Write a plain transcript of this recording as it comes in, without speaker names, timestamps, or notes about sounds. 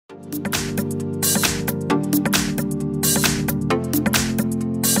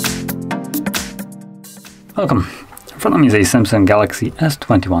Welcome! In front of me is a Samsung Galaxy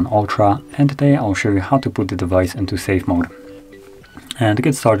S21 Ultra, and today I'll show you how to put the device into safe mode. And to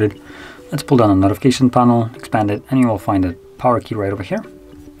get started, let's pull down the notification panel, expand it, and you will find the power key right over here.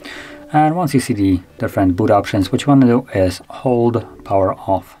 And once you see the different boot options, what you want to do is hold power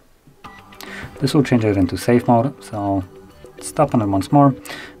off. This will change it into safe mode, so stop on it once more.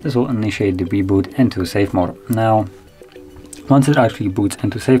 This will initiate the reboot into safe mode. Now, once it actually boots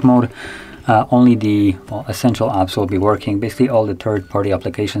into safe mode, only the essential apps will be working. Basically, all the third-party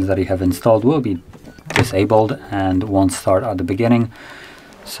applications that you have installed will be disabled and won't start at the beginning.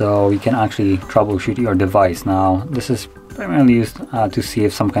 So you can actually troubleshoot your device. Now, this is primarily used to see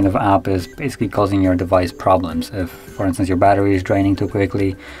if some kind of app is basically causing your device problems. If, for instance, your battery is draining too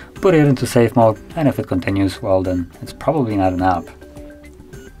quickly, put it into safe mode, and if it continues, well, then it's probably not an app.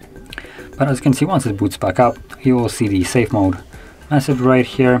 But as you can see, once it boots back up, you will see the safe mode message right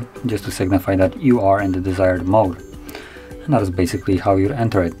here, just to signify that you are in the desired mode. And that is basically how you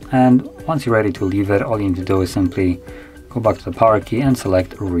enter it. And once you're ready to leave it, all you need to do is simply go back to the power key and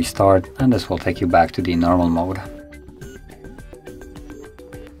select restart, and this will take you back to the normal mode.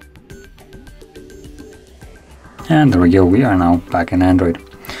 And there we go, we are now back in Android.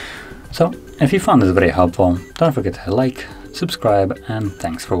 So if you found this video helpful, don't forget to like, subscribe, and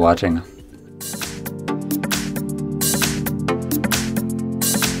thanks for watching.